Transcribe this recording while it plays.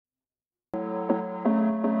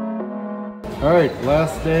Alright,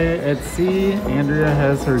 last day at sea. Andrea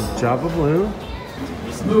has her Java Blue.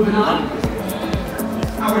 Moving on.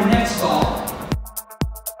 Our next ball.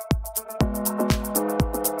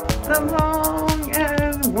 The long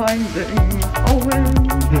and winding Owen.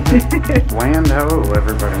 Land ho,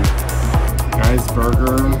 everybody. Guys,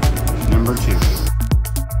 burger number 2.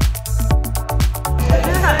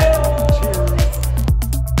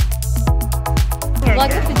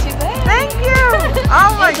 Welcome to ChiBang. Thank you.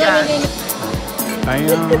 Oh my god. I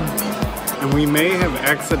am, and we may have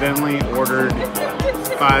accidentally ordered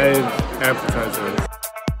 5 appetizers.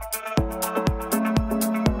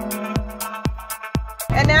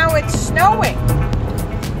 And now it's snowing.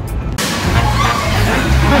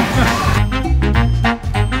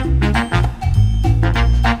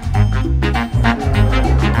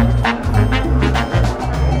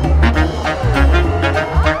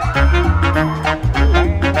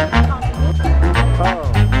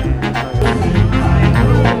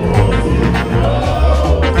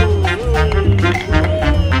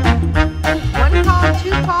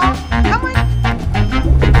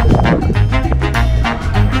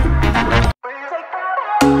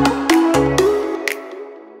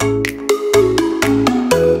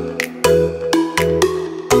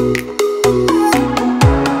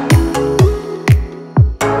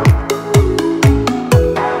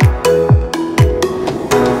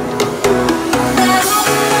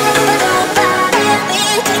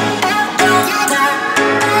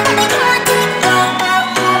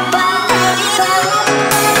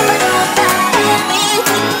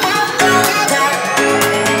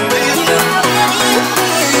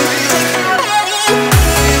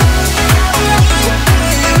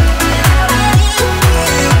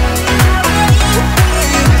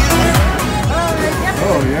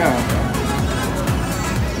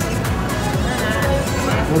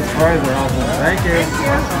 Thank you.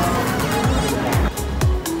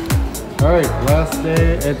 Alright, last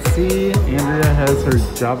day at sea. Andrea has her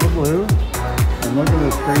Java Blue. And look at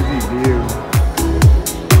this crazy view.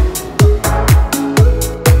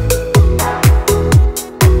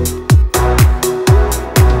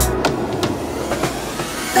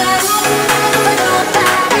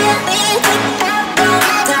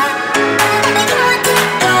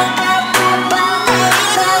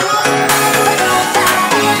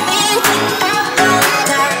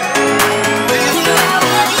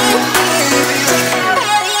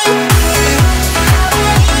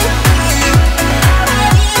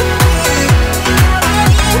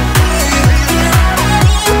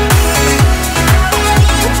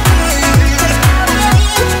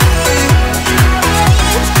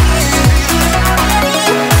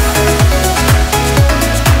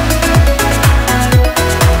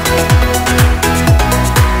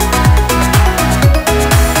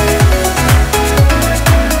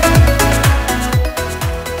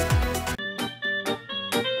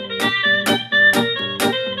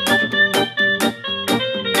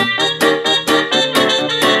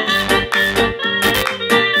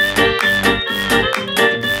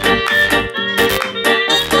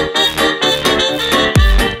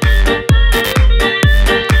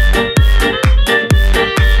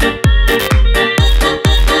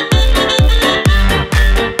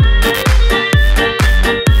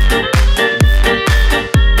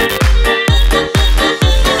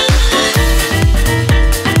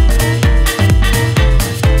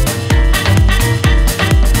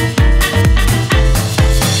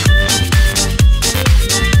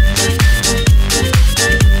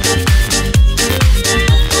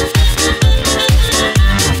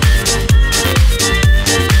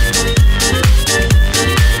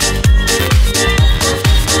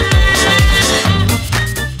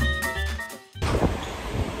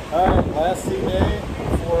 Last sea day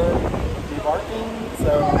before debarking,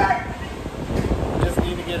 so we just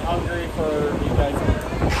need to get hungry for you guys.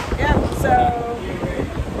 Yep, so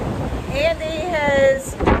Andy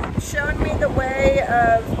has shown me the way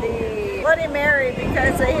of the Bloody Mary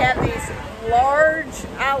because they have these large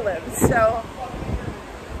olives, so,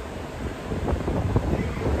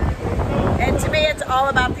 and to me it's all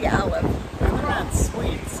about the olive. They're not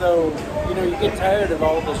sweet, so you know you get tired of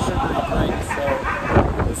all the sugary drinks, so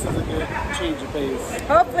this is a good change of pace.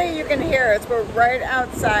 Hopefully you can hear us. We're right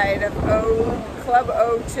outside of Club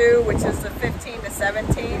O2, which is the 15 to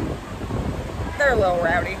 17. They're a little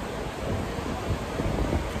rowdy.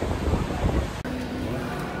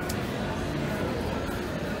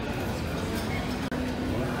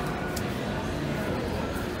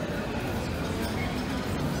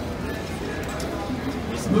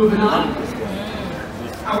 Moving on.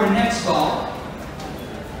 Our next ball.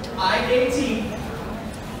 I-18.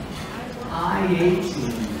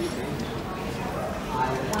 I-18.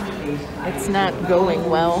 It's not going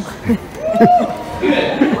well.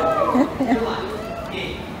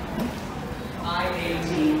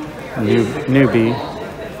 Newbie.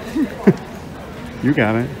 You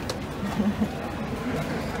got it.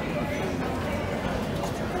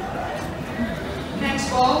 Next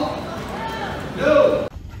ball. Go.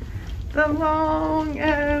 The long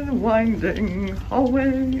and winding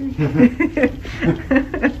hallway.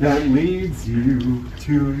 That leads you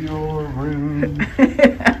to your room.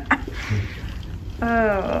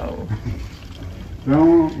 Oh.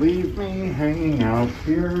 Don't leave me hanging out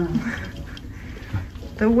here.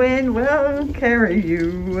 The wind will carry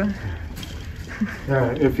you.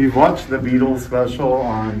 Yeah, if you've watched the Beatles special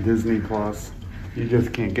on Disney Plus, you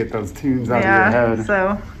just can't get those tunes out of your head.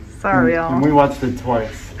 So sorry, y'all. And we watched it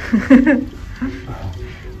twice.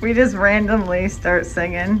 We just randomly start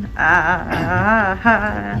singing.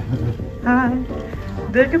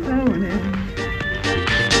 The component.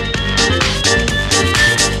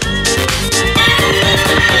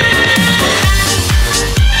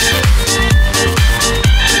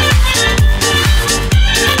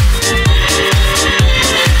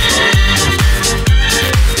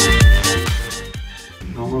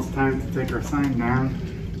 Almost time to take our sign down.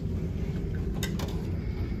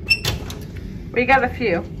 We got a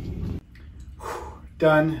few.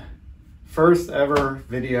 Done. First ever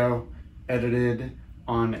video edited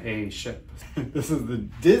on a ship. This is the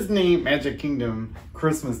Disney Magic Kingdom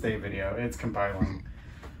Christmas Day video. It's compiling.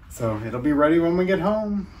 So it'll be ready when we get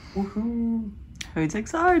home. Woohoo! Who's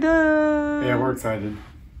excited? Yeah, we're excited.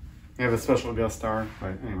 We have a special guest star,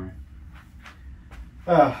 but anyway.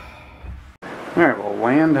 Alright, well,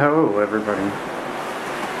 land ho, everybody.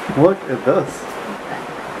 Look at this.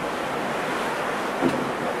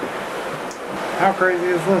 How crazy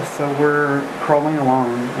is this? So we're crawling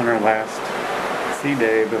along on our last sea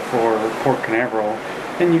day before Port Canaveral,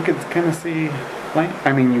 and you could kind of see land.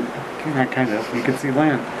 I mean, you could see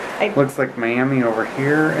land. Looks like Miami over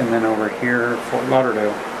here, and then over here, Fort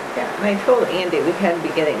Lauderdale. Yeah, and I told Andy we had to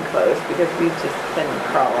be getting close because we've just been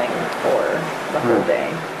crawling for the whole day.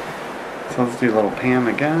 So let's do a little pan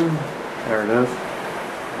again. There it is.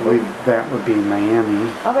 I believe that would be Miami.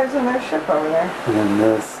 Oh, there's another ship over there. And then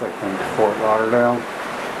this, I think, Fort Lauderdale.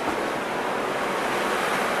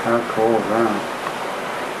 How cool is that?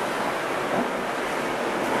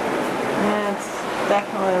 Yeah, it's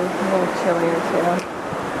definitely a little chillier too.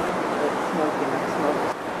 It's smoky, not smoke.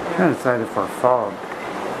 I'm kind of excited for fog.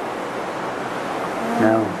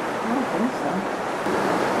 No. I don't think so.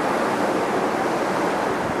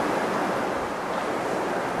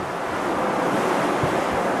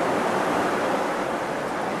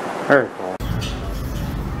 Very cool.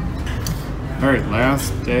 Alright,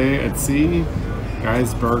 last day at sea.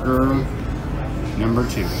 Guy's Burger number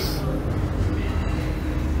 2.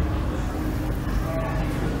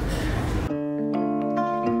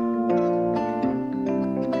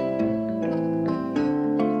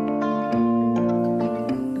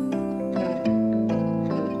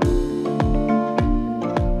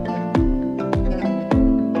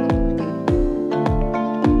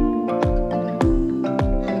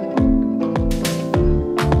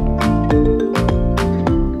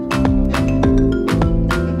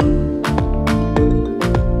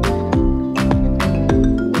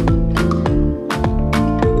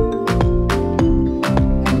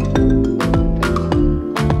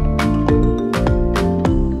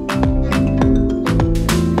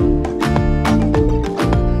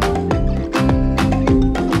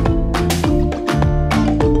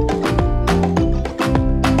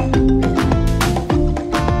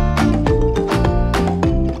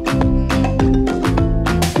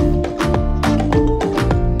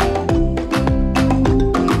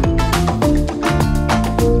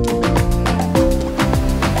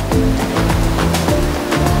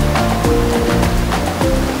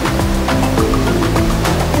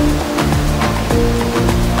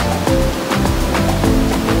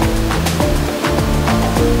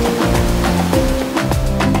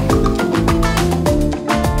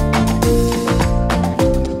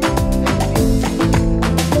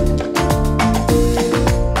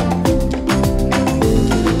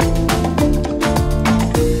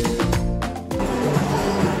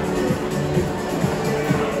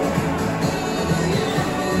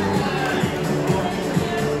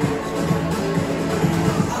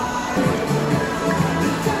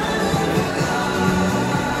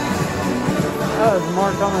 Oh, there's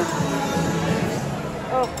more coming.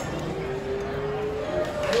 Oh.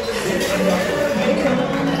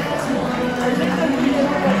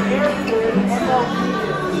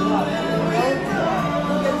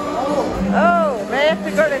 Oh, they have to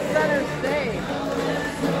go to center stage.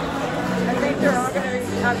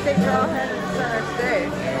 think they're all headed to center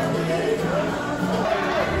stage.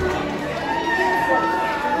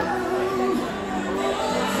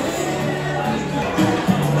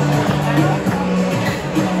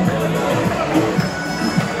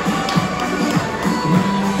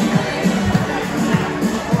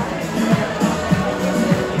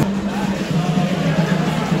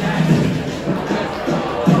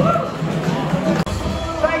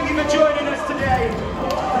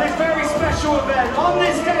 Event. On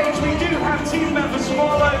this stage we do have team members from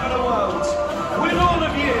all over the world. With all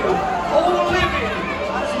of you, all living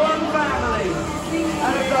as one family.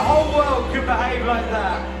 And if the whole world could behave like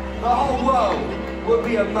that, the whole world would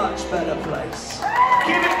be a much better place.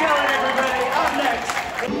 Keep it going, everybody. Up next.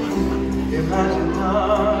 Imagine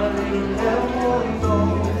nothing ever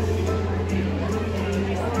knows.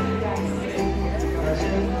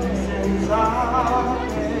 Imagine since I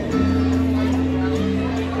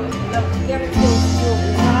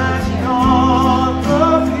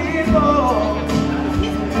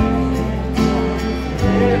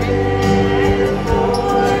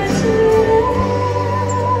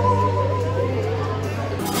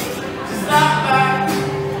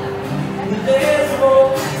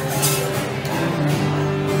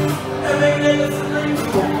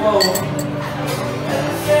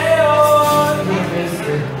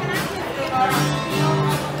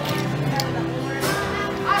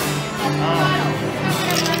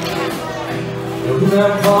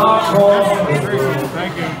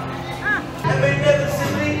Thank you.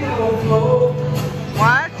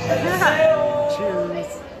 What? Cheers.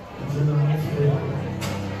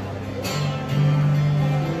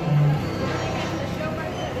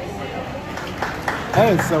 That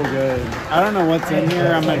is so good. I don't know what's in here.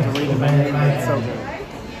 I'm going to read the menu. It's so good.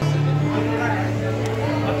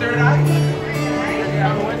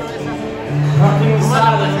 Nothing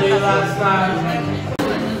silently last night.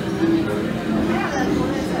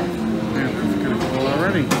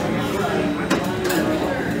 Already.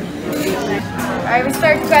 Alright, we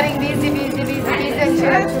start cutting these and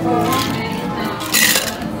chips.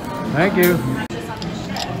 Thank you.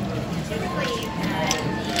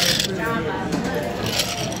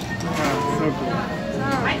 Oh, so cool.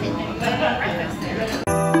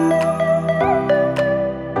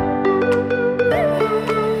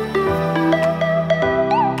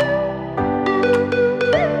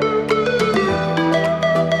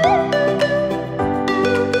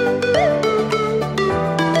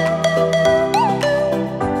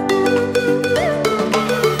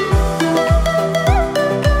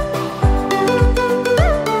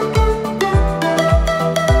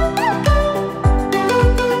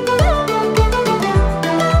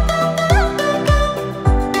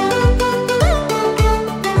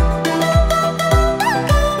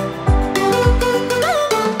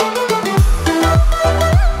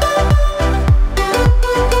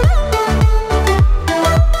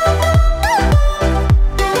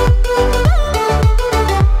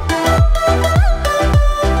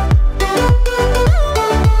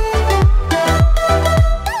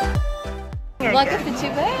 Welcome to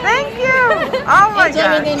ChiBang. Thank you. Oh my God.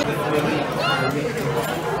 I'm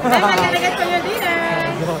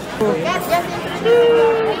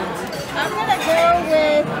gonna go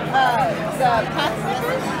with the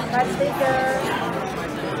pot sticker,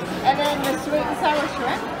 and then the sweet and sour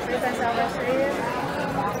shrimp. Sweet and sour shrimp.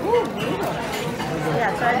 Ooh, noodles.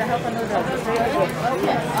 Yeah, try the help noodles.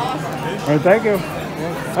 Okay, awesome. All right, thank you.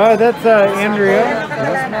 Oh, that's Andrea.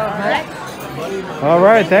 All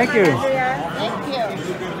right, thank you. Thank you.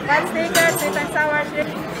 Pot sticker, sweet and sour shrimp.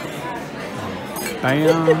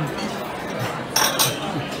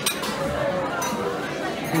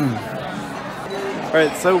 All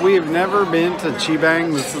right, so we've never been to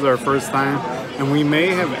ChiBang. This is our first time, and we may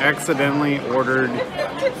have accidentally ordered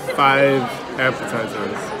 5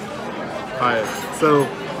 appetizers. 5. So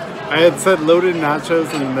I had said loaded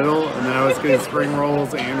nachos in the middle, and then I was getting spring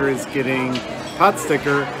rolls. Andrea's getting pot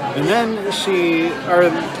sticker, and then our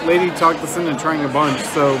lady talked us into trying a bunch.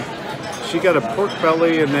 So she got a pork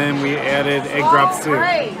belly, and then we added egg drops too.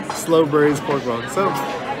 Slow braised pork belly. So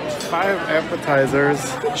 5 appetizers.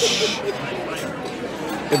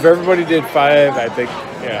 If everybody did 5, I think,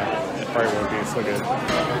 yeah, it probably wouldn't be so good.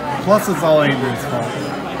 Plus, it's all Andrew's fault.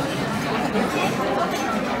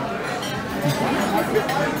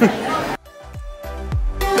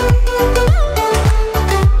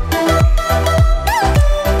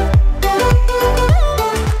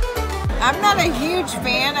 I'm not a huge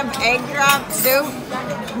fan of egg drop soup,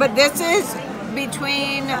 but this is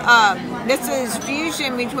this is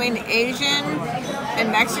fusion between Asian and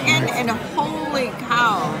Mexican, and holy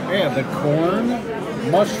cow. Yeah, the corn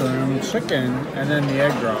mushroom, chicken, and then the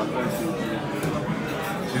egg drop.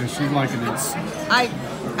 Yeah, she's liking it. I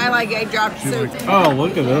like egg drop soup. Like, oh,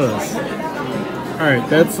 look at this. Alright,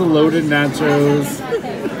 that's the loaded nachos.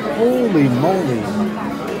 Holy moly.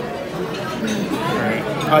 Alright,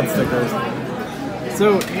 hot stickers.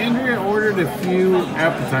 So, Andrea ordered a few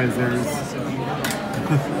appetizers.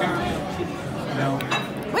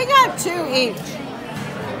 We got 2 each.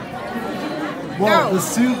 Well, No. the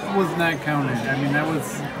soup was not counted. I mean, that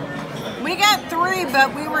was... We got 3,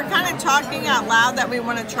 but we were kind of talking out loud that we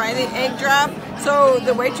want to try the egg drop. So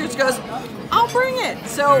the waitress goes, I'll bring it.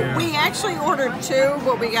 So Yeah. we actually ordered 2,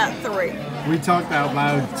 but we got 3. We talked out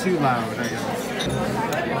loud, too loud, I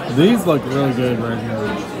guess. These look really good right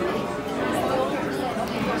here.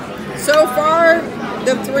 So far,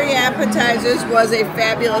 the 3 appetizers was a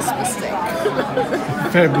fabulous mistake.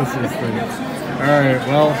 Fabulous mistake. Alright,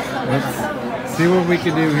 well, let's see what we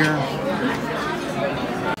can do here.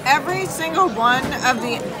 Every single one of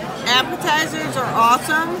the appetizers are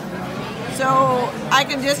awesome. So I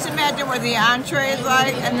can just imagine what the entree is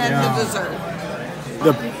like and then the dessert.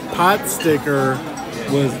 The pot sticker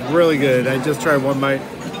was really good. I just tried one bite.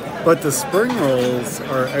 But the spring rolls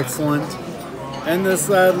are excellent. And this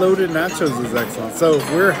loaded nachos is excellent. So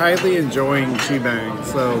we're highly enjoying ChiBang.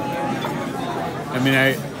 So, I mean,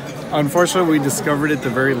 unfortunately we discovered it the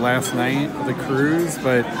very last night of the cruise,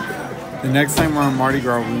 but the next time we're on Mardi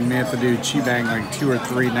Gras, we may have to do ChiBang like 2 or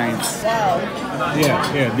 3 nights. Wow.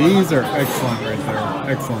 Yeah, these are excellent right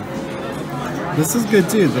there. Excellent. This is good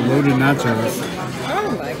too, the loaded nachos.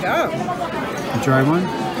 Oh my god. You try one?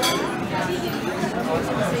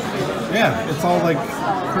 Yeah, it's all like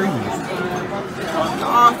creamy.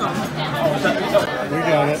 Awesome. We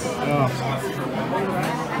got it. Oh.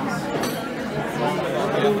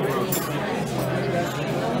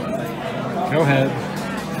 Go ahead.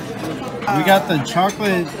 We got the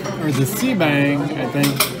chocolate, or the ChiBang, I think.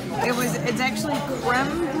 It's actually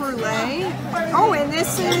creme brulee. Oh, and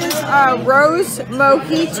this is rose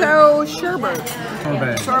mojito sherbet.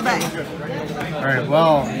 Sorbet. All right,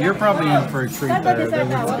 well, you're probably in for a treat there.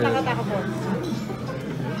 That looks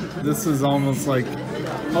good. This is almost like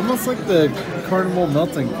the Carnival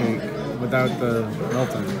melting cake without the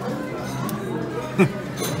melting.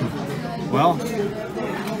 Well,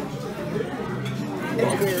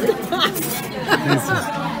 It's weird.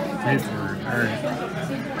 tastes weird. All right.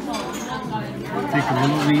 Take a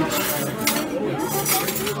little of each.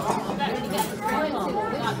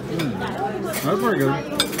 That's pretty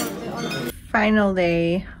good. Final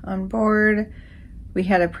day on board. We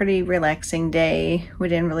had a pretty relaxing day. We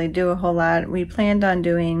didn't really do a whole lot. We planned on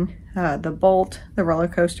doing the Bolt, the roller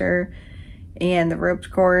coaster, and the ropes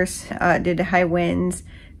course. Due to high winds,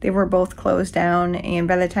 they were both closed down, and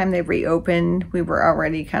by the time they reopened, we were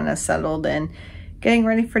already kind of settled and getting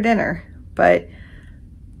ready for dinner. But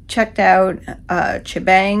checked out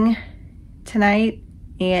ChiBang tonight,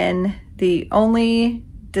 and the only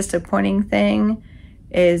disappointing thing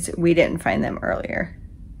is we didn't find them earlier.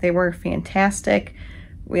 They were fantastic.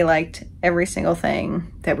 We liked every single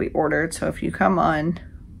thing that we ordered. So if you come on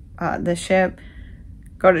the ship,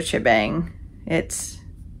 go to ChiBang. It's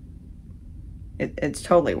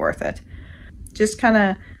totally worth it. Just kind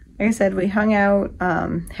of, like I said, we hung out,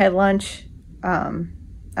 had lunch out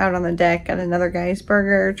on the deck, got another guy's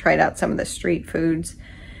burger, tried out some of the street foods,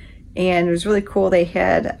 and it was really cool. They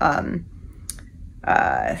had,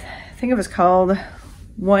 I think it was called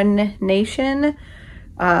One Nation.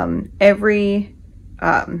 Every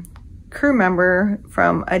crew member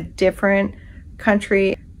from a different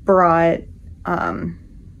country brought,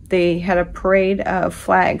 they had a parade of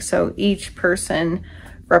flags. So each person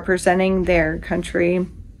representing their country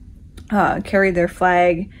carried their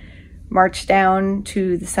flag, marched down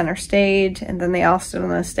to the center stage, and then they all stood on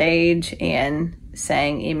the stage and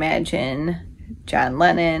sang Imagine, John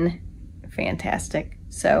Lennon. Fantastic.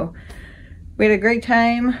 So we had a great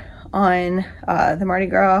time on the Mardi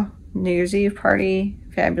Gras New Year's Eve party.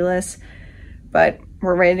 Fabulous. But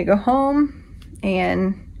we're ready to go home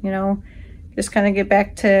and, you know, just kind of get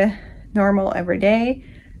back to normal every day.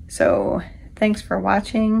 So thanks for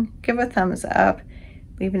watching. Give a thumbs up.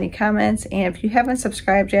 Leave any comments. And if you haven't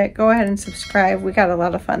subscribed yet, go ahead and subscribe. We got a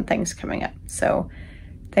lot of fun things coming up. So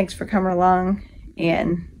thanks for coming along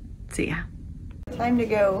and see ya. Time to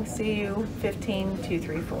go. See you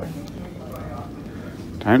 15-234.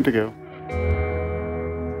 Time to go.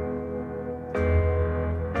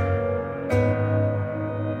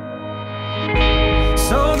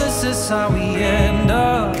 So this is how we end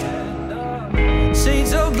up.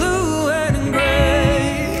 Shades of blue and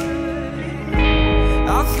gray.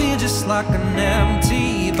 I feel just like an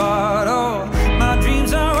empty bottle. My dreams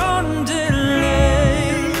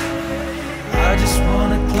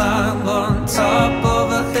top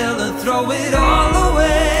of a hill and throw it all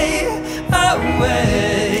away,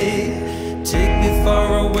 away. Take me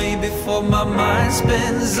far away before my mind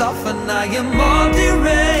spins off and I am all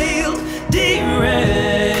derailed,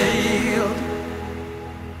 derailed.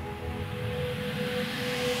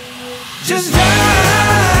 Just drive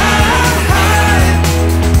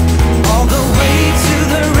all the way to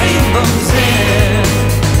the rainbow's end.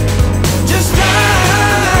 Just drive,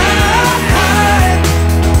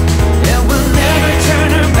 and we'll never turn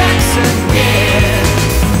our backs again.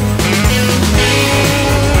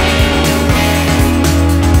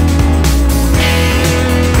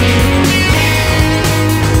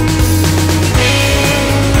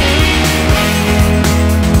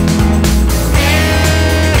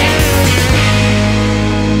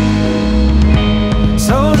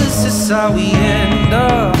 So this is how we end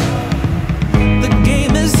up. The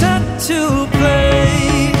game is set to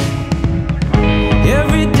play.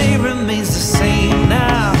 Every day remains the same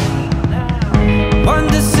now. One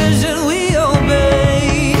decision we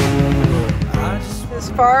obey. It's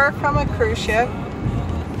far from a cruise ship.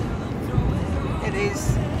 It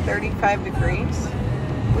is 35 degrees.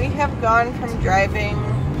 We have gone from driving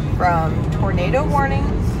from tornado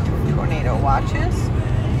warnings to tornado watches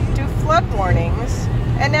to flood warnings,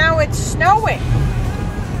 and now it's snowing.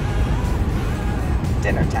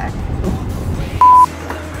 Dinner time.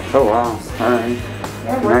 Oh wow, alright.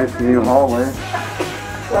 Nice new hallway.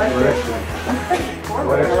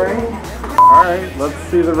 Alright, let's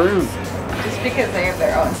see the room. Just because they have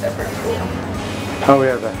their own separate pool. Oh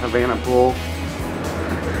yeah, the Havana pool.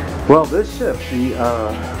 Well, this ship, you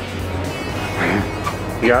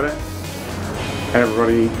got it?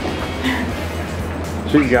 Everybody,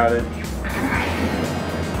 she's got it.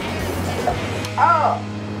 Oh!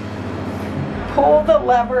 Pull the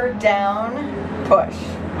lever down, push.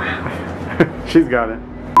 She's got it.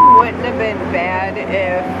 Wouldn't have been bad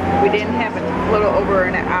if we didn't have a little over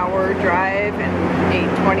an hour drive and ate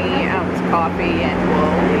 20-ounce coffee and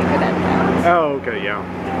we'll leave it at that. Oh, okay, yeah.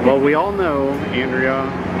 Well, we all know Andrea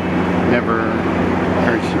never,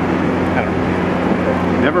 or she, I don't know.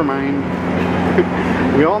 Never mind.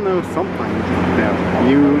 We all know something. Yeah.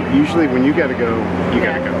 You usually, when you gotta go, you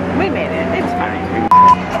gotta go. We made it. It's fine.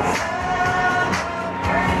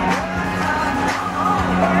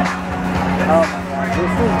 Oh my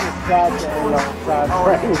God, this is the shot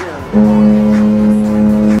right here.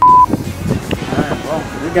 Alright, well,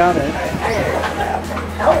 we got it.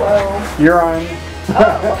 Hello. You're on.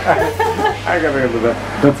 I gotta go to that.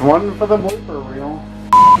 That's one for the blooper reel.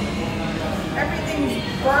 Everything's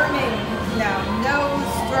burning now.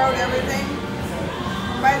 Nose, throat, everything.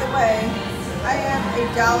 By the way, I have a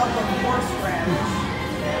dollop of horseradish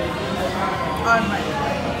on my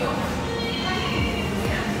plate.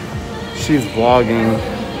 She's vlogging.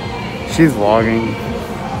 She's vlogging.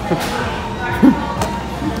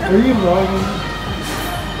 Are you vlogging?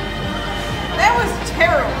 That was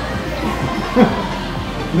terrible.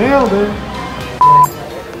 Nailed it.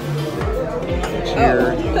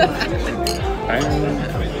 Cheers.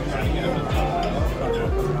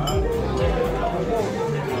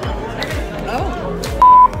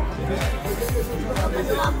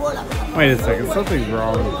 Wait a second, something's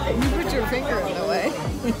wrong. You put your finger in the way.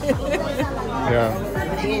 Yeah.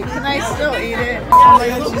 Can I still eat it? Oh my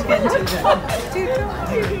God, she's getting too done.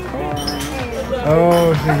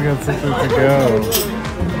 Oh, she's got something to go.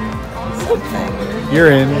 Something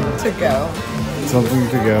You're in. to go. Something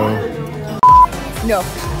to go. No,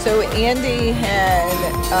 so Andy had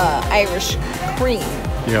Irish cream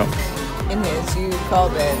Yeah. in his. You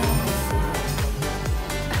called it.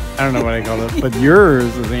 I don't know what I call it, but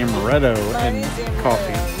yours is amaretto and Mine's amaretto.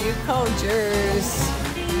 coffee. You called yours.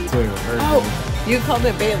 So, Oh, you called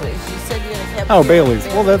it Bailey's. You said you had a oh, Bailey's.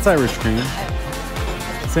 Well, that's Irish cream.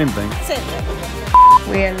 Same thing. Same thing.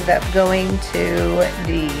 We ended up going to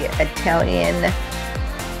the Italian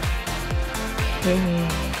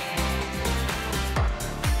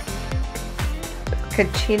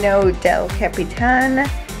Cucino del Capitan,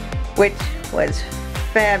 which was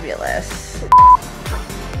fabulous.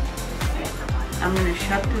 I'm going to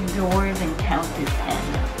shut the doors and count to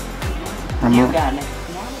 10. You got it.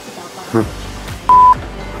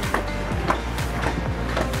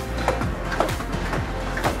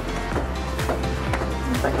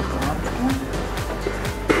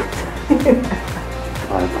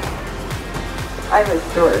 I have a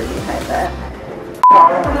story behind that.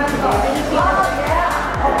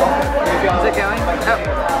 Is it going? Oh.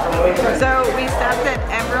 So we stopped at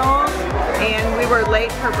Emerald and we were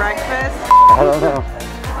late for breakfast. I don't know.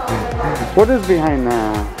 What is behind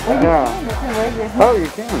that? Yeah. Oh, you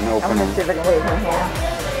can open it. See if I can wave my hand.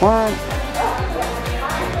 What?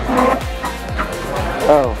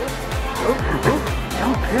 Oh.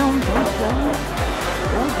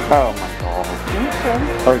 Oh my god.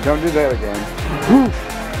 Oh, don't do that again.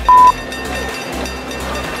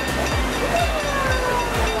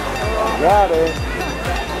 Got it.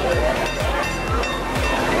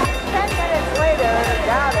 10 minutes later,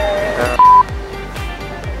 got it.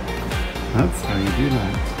 That's how you do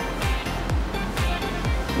that.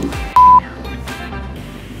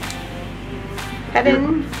 Heading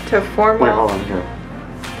to Wait, formal. hold on here.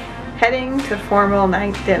 Heading to formal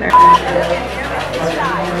night dinner. Yes,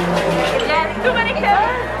 too many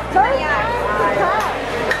kids.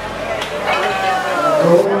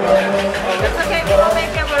 It's okay, we'll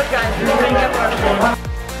make it work, guys. We'll make it work.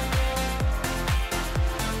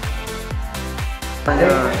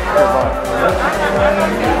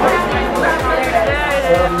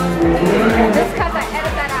 Just because I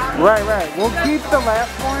edit that out. Right, right. We'll keep the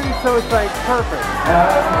last one so it's like perfect.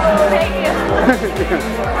 Thank you.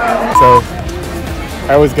 So,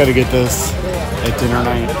 I always got to get this at dinner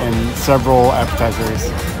night and several appetizers.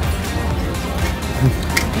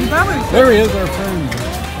 There he is, our friend.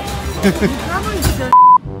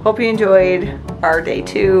 Hope you enjoyed our day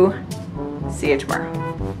 2. See you tomorrow.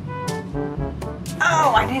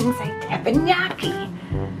 Oh, I didn't say teppanyaki.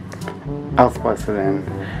 I'll splice it in.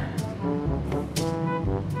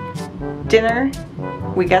 Dinner,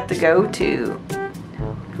 we got to go to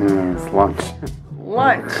It's lunch.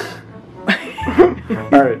 lunch.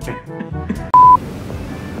 Alright.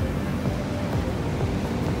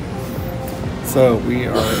 So we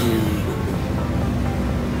are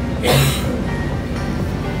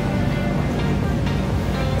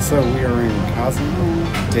in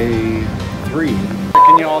Cosmo day 3.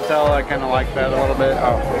 Can you all tell I kind of like that a little bit?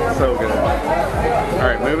 Oh, so good.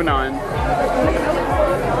 Alright, moving on.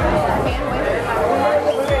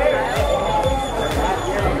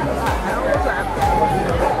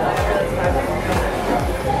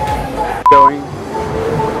 Going.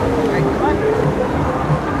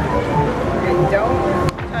 And don't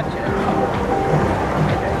touch it.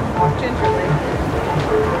 Walk gingerly.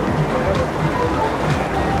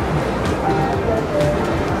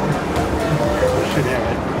 Should have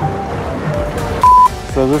it.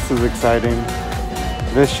 So this is exciting.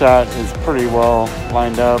 This shot is pretty well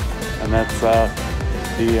lined up, and that's the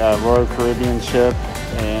Royal Caribbean ship,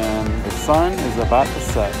 and the sun is about to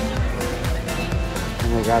set.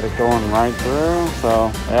 And they got it going right through,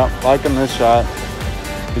 so yeah, liking this shot.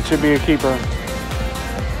 It should be a keeper.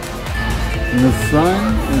 And the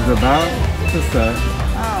sun is about to set.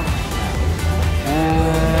 Oh.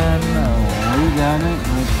 And we got it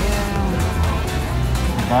right there.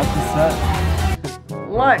 About to set.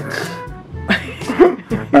 Lunch.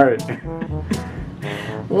 All right.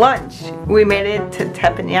 Lunch. We made it to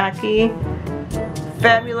teppanyaki.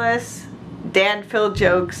 Fabulous. Dad-filled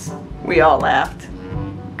jokes. We all laughed.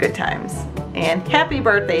 Good times. And happy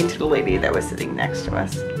birthday to the lady that was sitting next to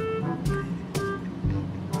us.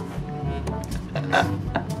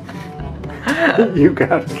 You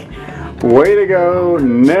got it. Way to go.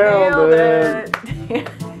 Nailed it.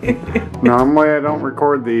 Normally I don't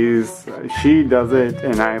record these. She does it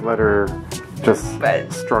and I let her just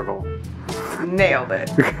struggle. Nailed it.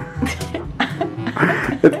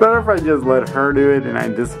 It's better if I just let her do it and I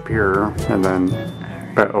disappear and then,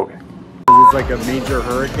 but okay. It's like a major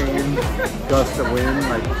hurricane, gust of wind.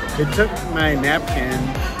 Like it took my napkin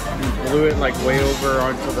and blew it like way over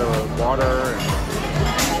onto the water.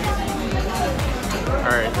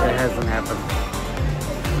 Alright, it hasn't happened.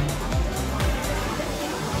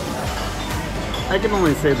 I can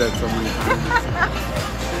only say that so many times.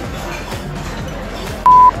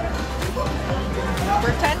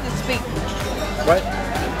 Pretend to speak. What?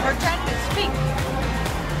 Pretend to speak.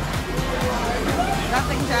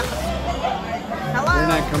 Nothing's happening. Hello? You're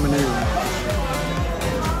not coming in.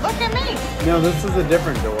 Look at me. No, this is a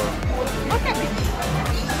different door. Look at me.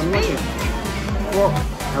 I'm looking. Well,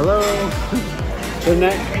 hello? They're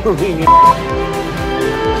not coming in.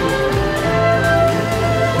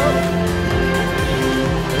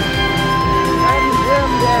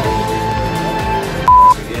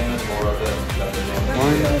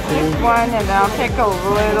 One, and I'll take a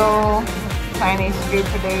little tiny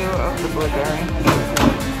scoop-a-doo of the blueberry.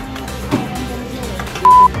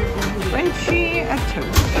 Crunchy a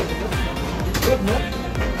toast.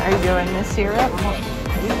 Are you doing the syrup?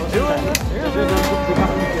 Doing the syrup.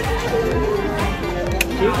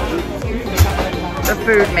 The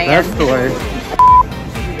food man. That's the way.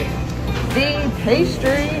 The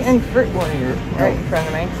pastry and fruit one right in front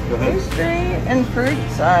of me. Pastry and fruit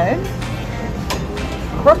side.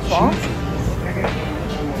 Croissant.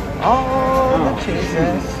 all the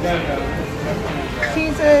cheeses.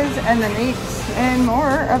 Cheeses and the meats and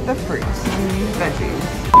more of the fruits and veggies.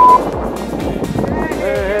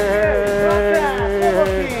 Hey.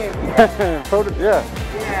 Photo, yeah.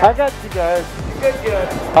 I got you guys. Good.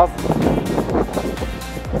 Awesome.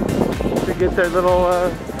 To get their little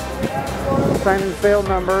sign and sale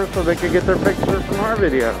number so they could get their picture from our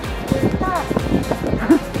video.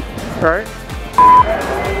 Right?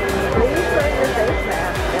 Please wear your face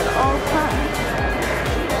mask at all times.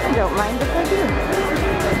 I don't mind if I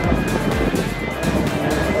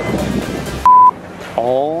do.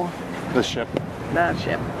 All the ship. The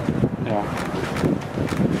ship. Yeah.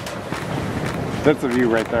 That's a view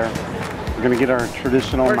right there. We're gonna get our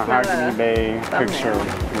traditional Where's Mahogany the Bay thumbnail? picture,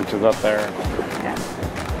 which is up there. Yeah.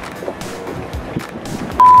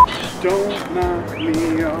 Don't knock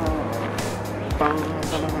me off.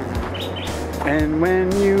 And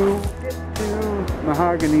when you get to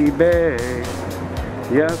Mahogany Bay,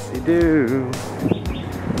 yes you do.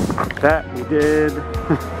 That we did.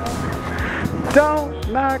 Don't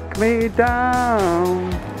knock me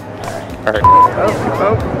down. Alright.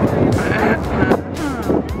 Oh.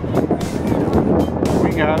 We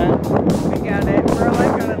got it. We got it. We're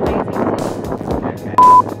like on a lazy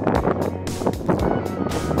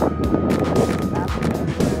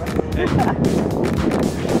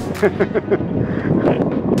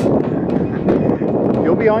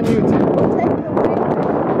You'll be on YouTube.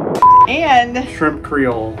 And Shrimp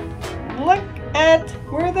Creole. look at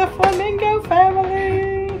we're the Flamingo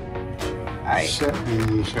family. Alright. Shit,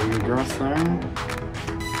 and you show your dress there.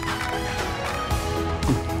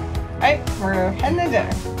 Alright, we're heading to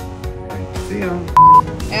dinner. See ya.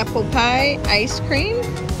 Apple pie, ice cream,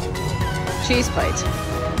 cheese bites,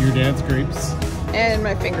 Your dad's grapes. and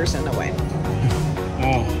my fingers in the way.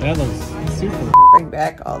 Oh, that looks super. Bring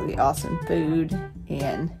back all the awesome food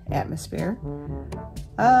and atmosphere. What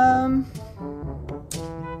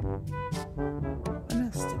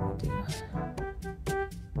else did we do?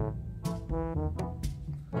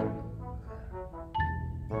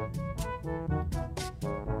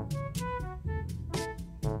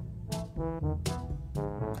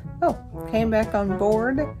 Oh, came back on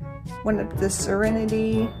board, went up to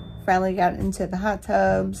Serenity, finally got into the hot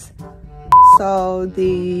tubs, saw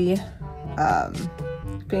the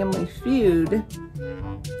Family Feud,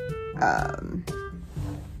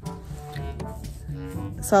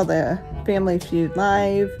 saw the Family Feud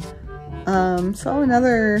live, saw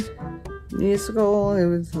another musical. It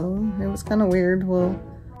was kind of weird.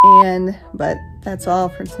 But that's all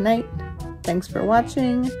for tonight. Thanks for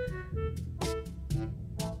watching.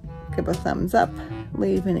 Give a thumbs up,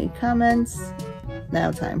 leave any comments.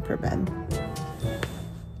 Now time for bed.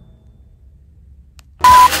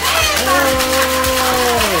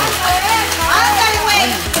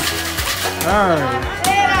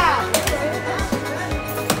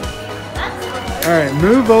 Alright,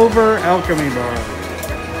 move over Alchemy Bar.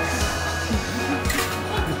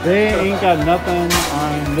 They ain't got nothing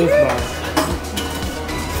on this bar.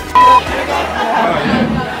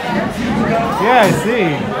 Yeah, I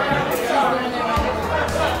see.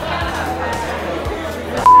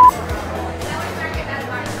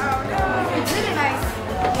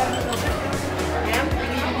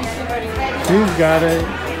 Who's got it?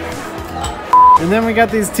 And then we got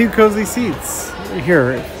these two cozy seats.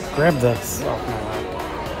 Here, grab this off my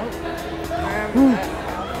lap.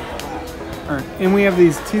 Alright, and we have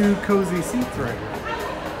these two cozy seats right here.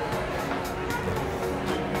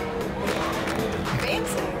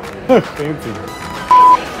 Fancy. Look at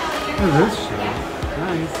this shit.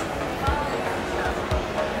 Nice.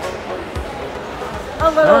 A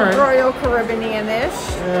little All right. Royal Caribbean-ish.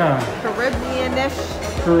 Yeah. Caribbean-ish.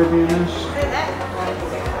 Caribbean-ish.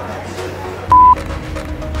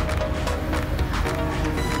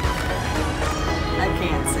 I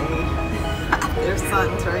can't see. There's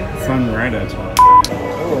sun's right there. Sun right at you.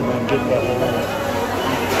 Oh, and then get that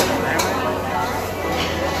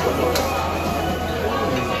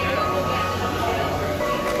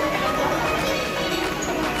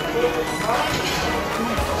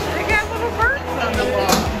They got little birds on the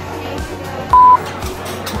wall.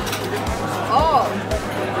 Oh.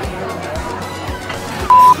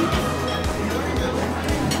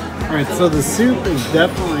 Alright, so the soup is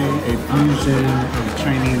definitely a fusion of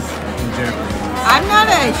Chinese and Japanese. I'm not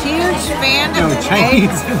a huge fan No, of the Chinese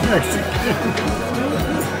eggs. and Mexican.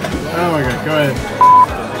 Oh my god, go ahead.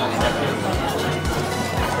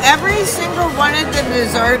 Every single one of the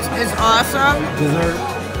desserts is awesome. Dessert.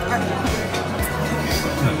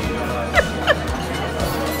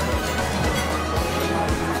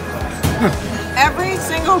 Every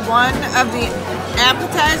single one of the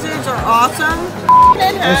appetizers are awesome.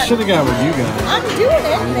 I should have got what you got. I'm doing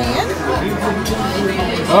it, man.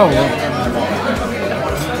 Oh, well.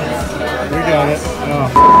 We got it. Oh.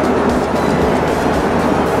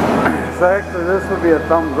 So actually this would be a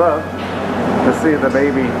thumbs up to see the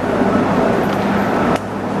baby.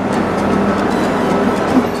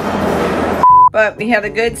 But we had a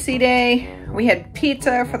good sea day. We had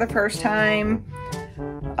pizza for the first time.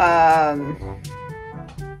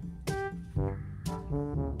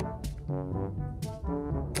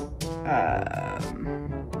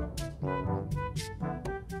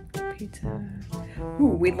 Pizza.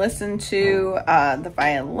 Ooh, we listened to the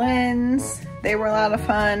violins. They were a lot of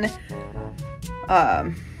fun.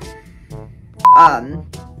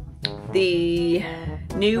 The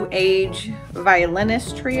New Age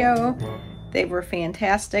violinist trio. They were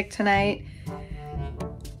fantastic tonight.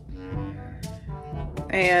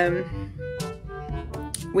 And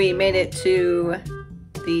we made it to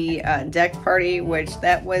the deck party, which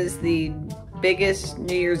that was the biggest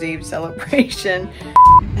New Year's Eve celebration.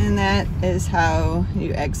 And that is how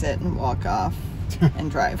you exit and walk off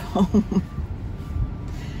and drive home.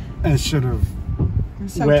 I should have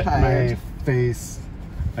So wet tired. my face.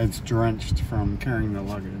 It's drenched from carrying the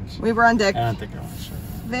luggage. We were on deck I don't think I should.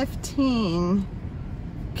 15,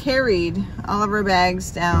 carried all of our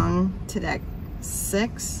bags down to deck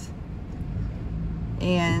 6,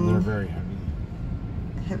 and They're very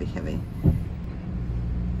heavy. heavy.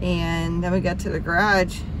 And then we got to the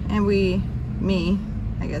garage, and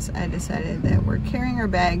I guess I decided that we're carrying our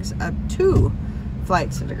bags up 2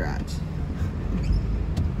 flights to the garage.